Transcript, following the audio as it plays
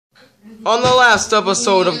On the last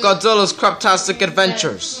episode of Godzilla's Craptastic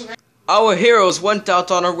Adventures, our heroes went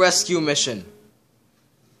out on a rescue mission.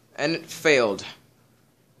 And it failed.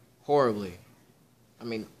 Horribly. I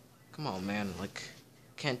mean, come on, man. Like,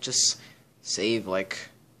 can't just save, like,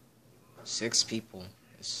 6 people.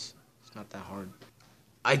 It's not that hard.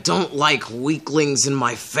 I don't like weaklings in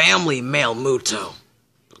my family, Male Muto.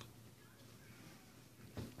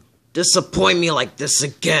 Disappoint me like this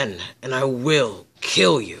again, and I will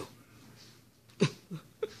kill you.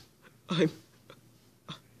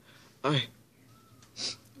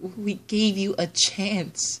 We gave you a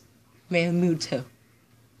chance, Man Muto,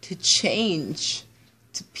 to change,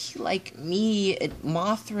 to be like me and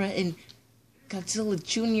Mothra and Godzilla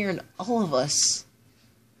Jr. and all of us.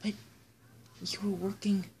 But you were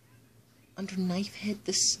working under Knifehead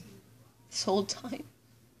this whole time?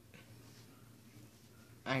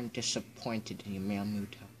 I'm disappointed in you, Man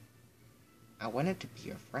Muto. I wanted to be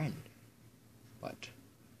your friend, but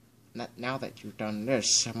now that you've done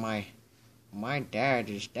this, my dad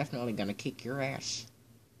is definitely gonna kick your ass.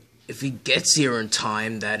 If he gets here in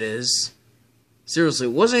time, that is. Seriously,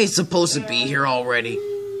 wasn't he supposed to be here already?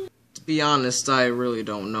 To be honest, I really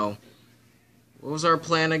don't know. What was our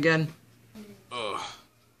plan again? I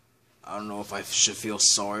don't know if I should feel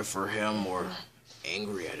sorry for him or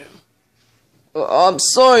angry at him. I'm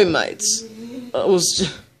sorry, mates. I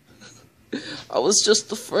was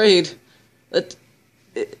just afraid that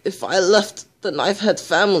if I left the Knifehead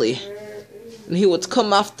family, and he would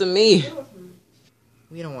come after me.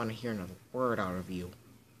 We don't want to hear another word out of you,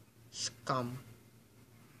 scum.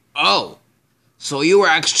 Oh, so you were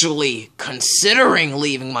actually considering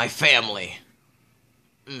leaving my family?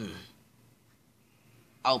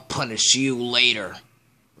 I'll punish you later.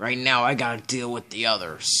 Right now, I gotta deal with the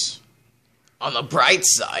others. On the bright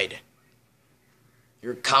side,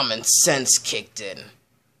 your common sense kicked in,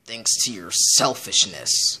 thanks to your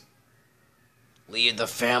selfishness. Leave the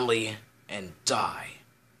family and die.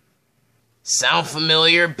 Sound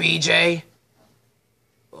familiar, BJ?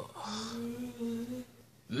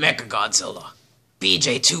 Mechagodzilla,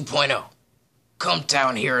 BJ 2.0. Come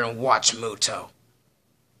down here and watch Muto.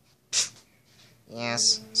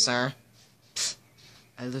 Yes, sir.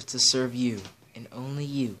 I live to serve you, and only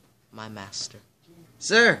you, my master.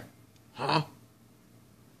 Sir? Huh?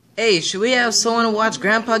 Hey, should we have someone watch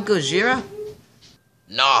Grandpa Gojira?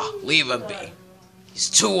 Nah, leave him be. He's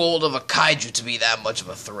too old of a kaiju to be that much of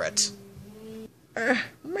a threat.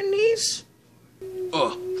 My knees?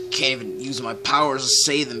 Can't even use my powers to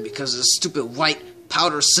save them because of the stupid white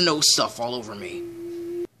powder snow stuff all over me.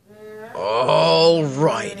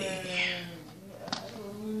 Alrighty.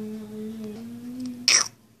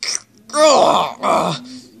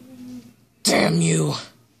 Damn you.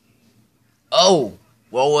 Oh,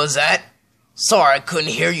 what was that? Sorry, I couldn't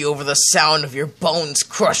hear you over the sound of your bones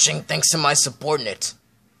crushing thanks to my subordinate.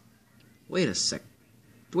 Wait a sec.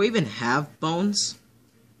 Do I even have bones?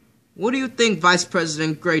 What do you think, Vice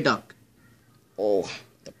President Grey Duck? Oh,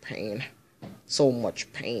 the pain. So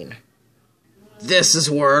much pain. This is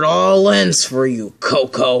where it all ends for you,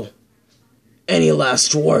 Coco. Any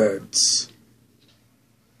last words?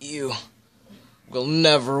 You will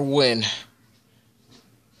never win.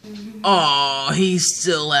 Aw, he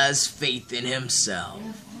still has faith in himself.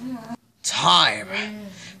 Time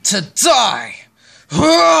to die!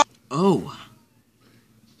 Oh,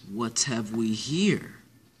 what have we here?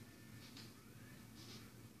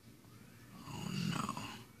 Oh no.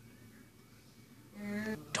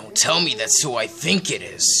 Don't tell me that's who I think it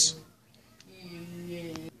is.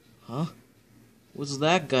 Huh? What's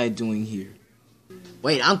that guy doing here?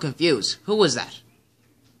 Wait, I'm confused. Who was that?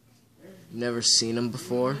 Never seen him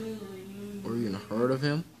before? Or even heard of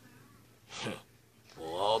him?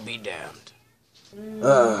 We'll all be damned.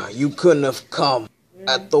 You couldn't have come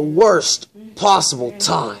at the worst possible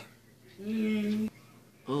time.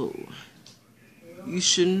 Oh. You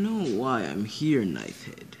should know why I'm here,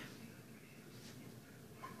 Knifehead.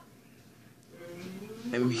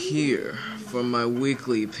 I'm here for my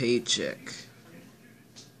weekly paycheck.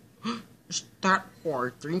 Is that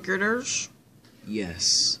for drinkers?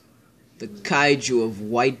 Yes. The kaiju of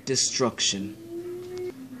white destruction.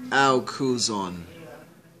 Alkuzon.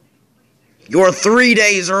 You're 3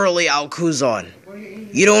 days early, Alkuzon.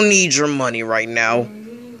 You don't need your money right now.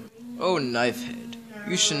 Oh, Knifehead,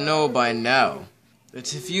 you should know by now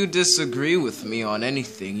that if you disagree with me on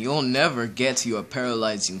anything, you'll never get to your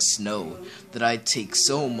paralyzing snow that I take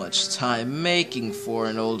so much time making for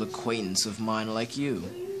an old acquaintance of mine like you.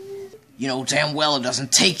 You know damn well it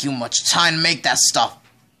doesn't take you much time to make that stuff.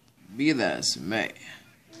 Be that as it may,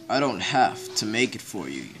 I don't have to make it for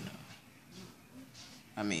you, you know.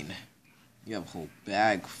 I mean, you have a whole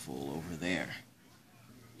bag full over there.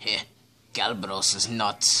 Heh, Galbaros has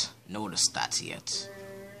not noticed that yet.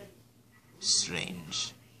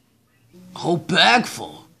 Strange. A whole bag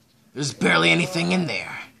full? There's barely anything in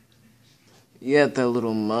there. Yet that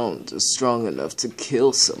little mount is strong enough to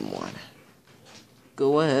kill someone.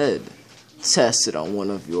 Go ahead. Test it on one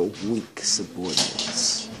of your weak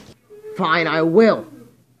subordinates. Fine, I will.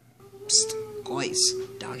 Psst, guys,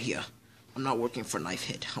 down here. I'm not working for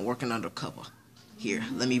Knifehead. I'm working undercover. Here,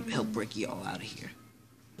 let me help break you all out of here.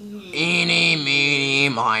 Eeny, meeny,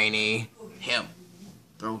 miny. Him.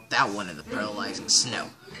 Throw that one in the paralyzing snow.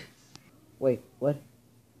 Wait, what?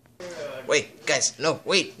 Wait, guys, no,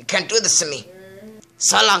 wait. You can't do this to me.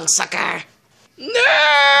 So long, sucker.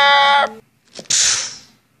 No!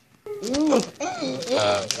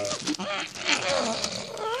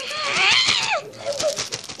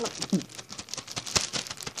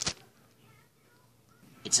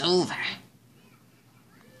 It's over.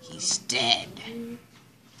 He's dead.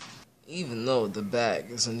 Even though the bag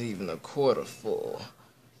isn't even a quarter full,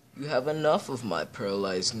 you have enough of my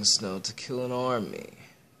paralyzing snow to kill an army.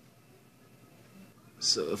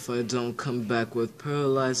 So if I don't come back with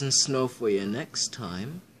paralyzing snow for you next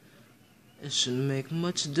time, it shouldn't make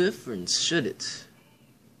much difference, should it?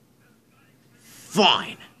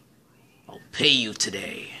 Fine. I'll pay you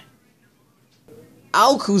today.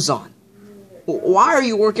 Alkuzon, why are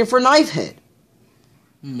you working for Knifehead?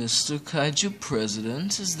 Mr. Kaiju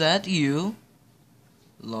President, is that you?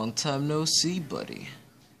 Long time no see, buddy.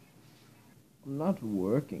 I'm not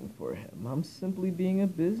working for him. I'm simply being a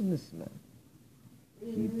businessman.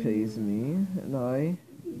 He pays me, and I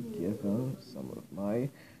give him some of my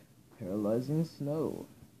paralyzing snow.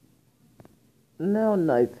 Now,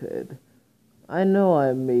 Knifehead, I know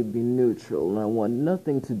I may be neutral and I want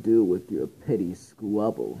nothing to do with your petty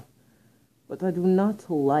squabble, but I do not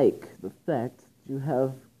like the fact that you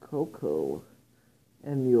have Coco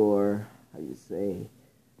and your, how you say,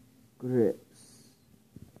 grips.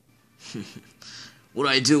 What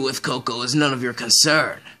I do with Coco is none of your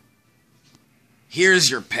concern. Here's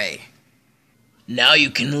your pay. Now you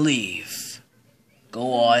can leave.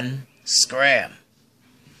 Go on, scram.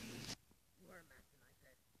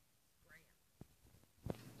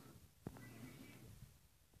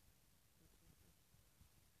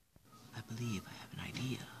 I believe I have an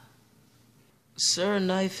idea. Sir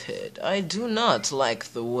Knifehead, I do not like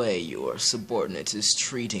the way your subordinate is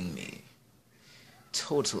treating me.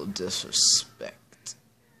 Total disrespect.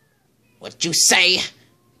 What'd you say?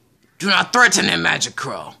 Do not threaten him, Magic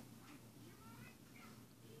Crow.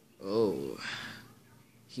 Oh,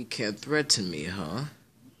 he can't threaten me, huh?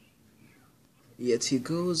 Yet he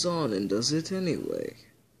goes on and does it anyway.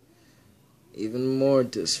 Even more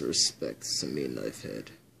disrespect to me, Knifehead.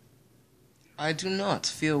 I do not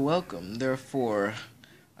feel welcome, therefore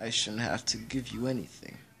I shouldn't have to give you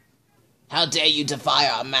anything. How dare you defy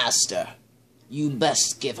our master? You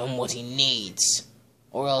best give him what he needs,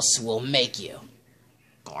 or else we'll make you.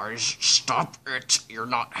 Guys, stop it. You're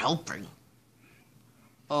not helping.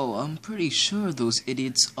 Oh, I'm pretty sure those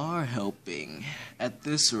idiots are helping. At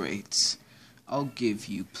this rate, I'll give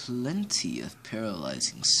you plenty of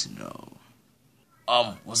paralyzing snow.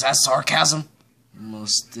 Was that sarcasm?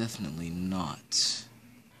 Most definitely not.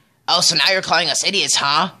 Oh, so now you're calling us idiots,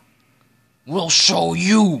 huh? We'll show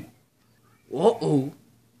you. Uh-oh.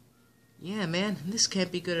 Yeah, man, this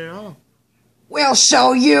can't be good at all. We'll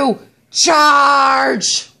show you!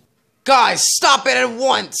 Charge! Guys, stop it at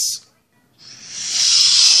once!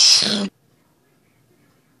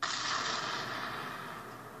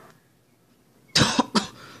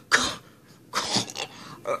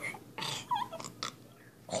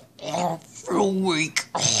 I feel weak.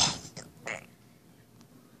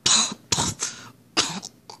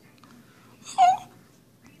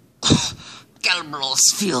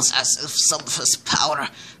 Galbaros feels as if some of his power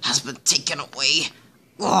has been taken away.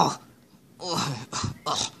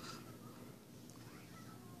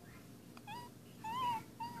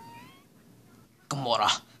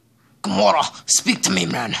 Gamora, speak to me,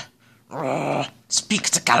 man. Speak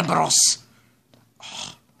to Galbaros.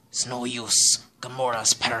 It's no use.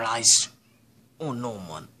 Gamora's paralyzed. Oh no,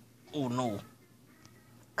 man. Oh no.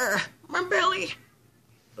 My belly.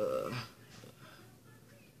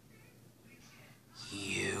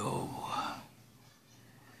 You.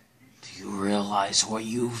 Do you realize what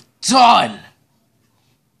you've done?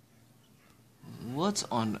 What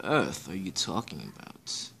on earth are you talking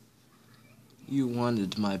about? You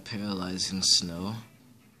wanted my paralyzing snow.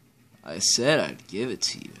 I said I'd give it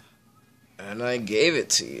to you. And I gave it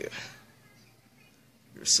to you.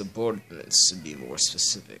 Your subordinates, to be more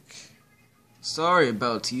specific. Sorry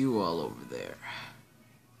about you all over there.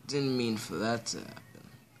 Didn't mean for that to happen.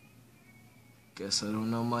 Guess I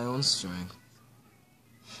don't know my own strength.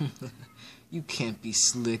 You can't be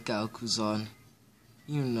slick, Alkuzon.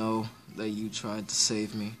 You know that you tried to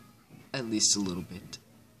save me. At least a little bit.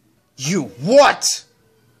 You what?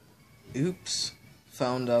 Oops.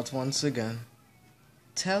 Found out once again.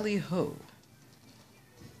 Tally-ho.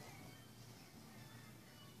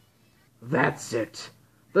 That's it.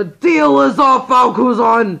 The deal is off,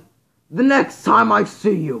 Alkuzon! The next time I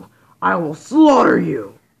see you, I will slaughter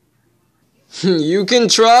you! You can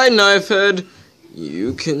try, Knifehead.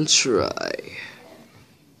 You can try.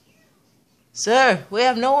 Sir, we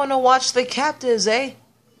have no one to watch the captives, eh?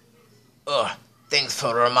 Ugh, thanks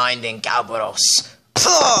for reminding Galbaros.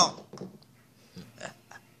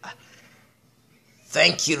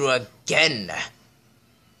 Thank you again,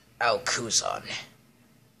 Alkuzon.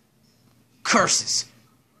 Curses!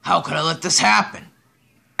 How could I let this happen?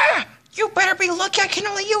 You better be lucky I can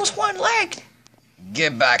only use one leg.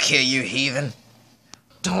 Get back here, you heathen.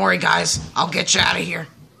 Don't worry, guys. I'll get you out of here.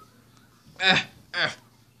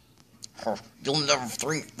 You'll never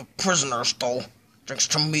free the prisoners, though. Thanks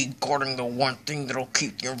to me guarding the one thing that'll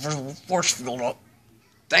keep the invisible force field up.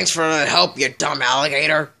 Thanks for the help, you dumb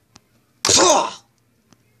alligator.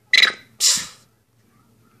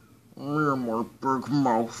 Near my big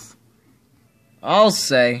mouth. I'll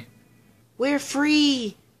say. We're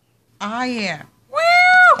free. Ah, yeah.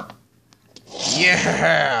 Woo!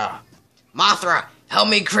 Yeah! Mothra, help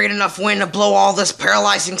me create enough wind to blow all this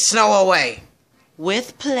paralyzing snow away.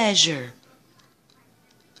 With pleasure.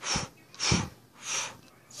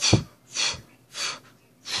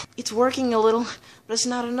 It's working a little, but it's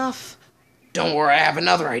not enough. Don't worry, I have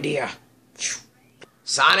another idea.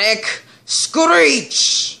 Sonic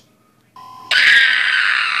Screech!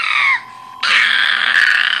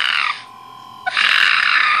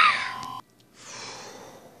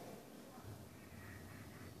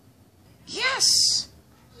 Yes!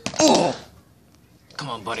 Oh! Come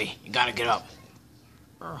on, buddy. You gotta get up.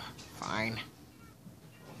 Fine.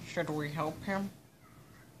 Should we help him?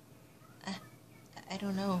 I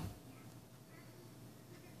don't know.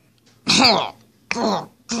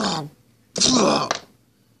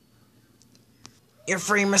 You're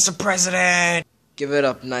free, Mr. President! Give it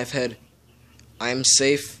up, Knifehead. I'm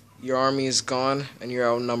safe, your army is gone, and you're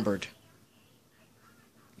outnumbered.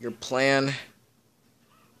 Your plan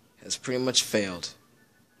has pretty much failed.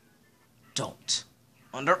 Don't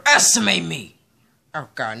underestimate me! Oh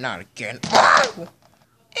god, not again.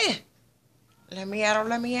 Let me at him,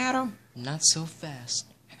 let me at him. Not so fast.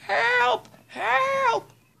 Help!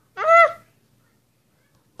 Help!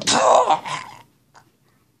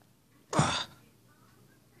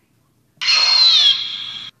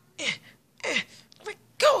 Let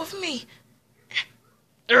go of me!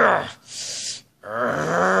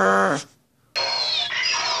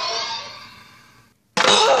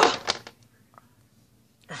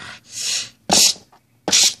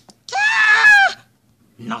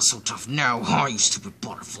 Not so tough now, huh, you stupid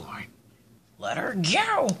butterfly? Let her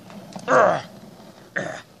go!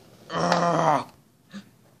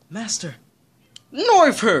 Master!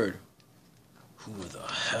 Knifehead! Who the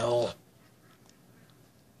hell?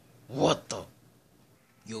 What the?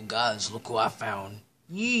 You guys, look who I found.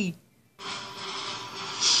 Yee.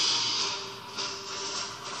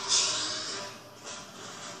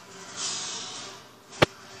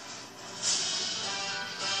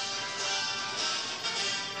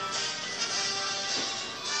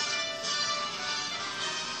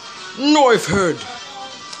 Knifehead!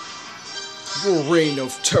 Your reign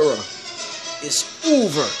of terror is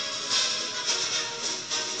over!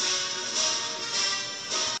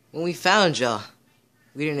 When we found ya,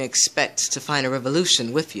 we didn't expect to find a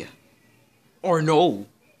revolution with you. Or no.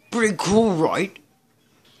 Pretty cool, right?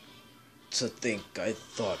 To think I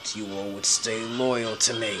thought you all would stay loyal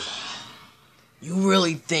to me. You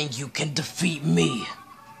really think you can defeat me?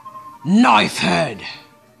 Knifehead!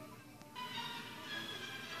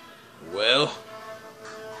 Well,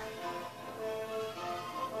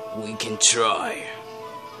 we can try.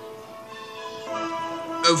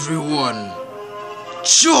 Everyone,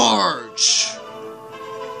 charge!